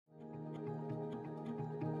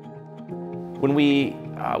When we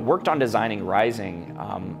worked on designing Rising,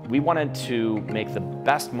 we wanted to make the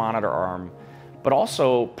best monitor arm, but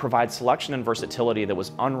also provide selection and versatility that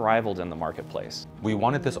was unrivaled in the marketplace. We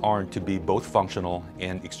wanted this arm to be both functional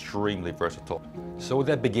and extremely versatile. So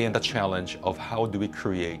that began the challenge of how do we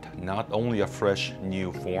create not only a fresh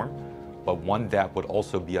new form, but one that would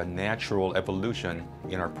also be a natural evolution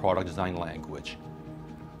in our product design language.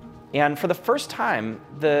 And for the first time,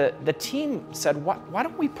 the team said, why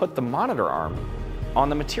don't we put the monitor arm on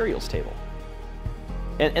the materials table?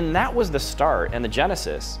 And that was the start and the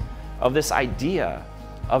genesis of this idea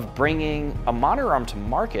of bringing a monitor arm to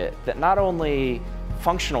market that not only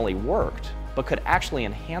functionally worked, but could actually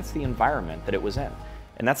enhance the environment that it was in.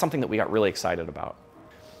 And that's something that we got really excited about.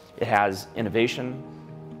 It has innovation,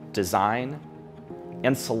 design,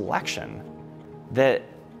 and selection that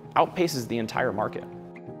outpaces the entire market.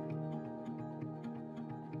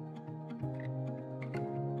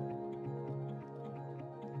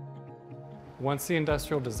 Once the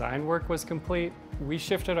industrial design work was complete, we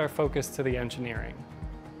shifted our focus to the engineering.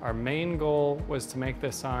 Our main goal was to make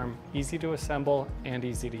this arm easy to assemble and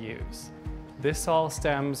easy to use. This all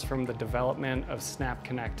stems from the development of Snap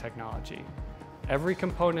Connect technology. Every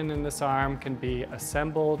component in this arm can be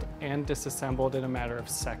assembled and disassembled in a matter of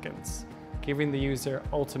seconds, giving the user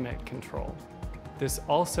ultimate control. This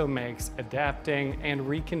also makes adapting and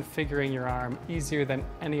reconfiguring your arm easier than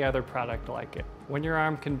any other product like it. When your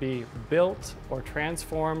arm can be built or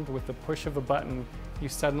transformed with the push of a button, you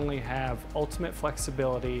suddenly have ultimate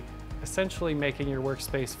flexibility, essentially making your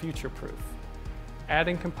workspace future-proof.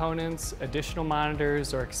 Adding components, additional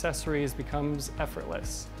monitors, or accessories becomes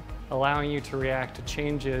effortless, allowing you to react to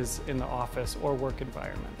changes in the office or work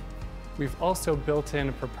environment. We've also built in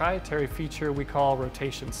a proprietary feature we call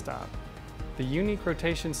Rotation Stop. The unique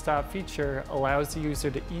Rotation Stop feature allows the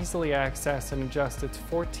user to easily access and adjust its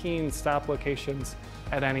 14 stop locations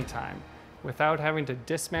at any time, without having to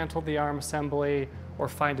dismantle the arm assembly or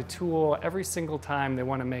find a tool every single time they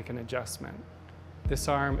want to make an adjustment. This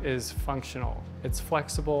arm is functional, it's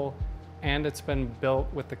flexible, and it's been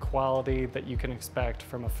built with the quality that you can expect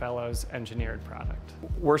from a Fellows engineered product.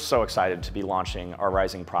 We're so excited to be launching our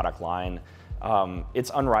Rising product line.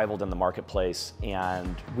 It's unrivaled in the marketplace,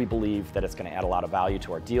 and we believe that it's going to add a lot of value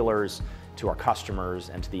to our dealers, to our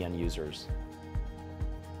customers, and to the end users.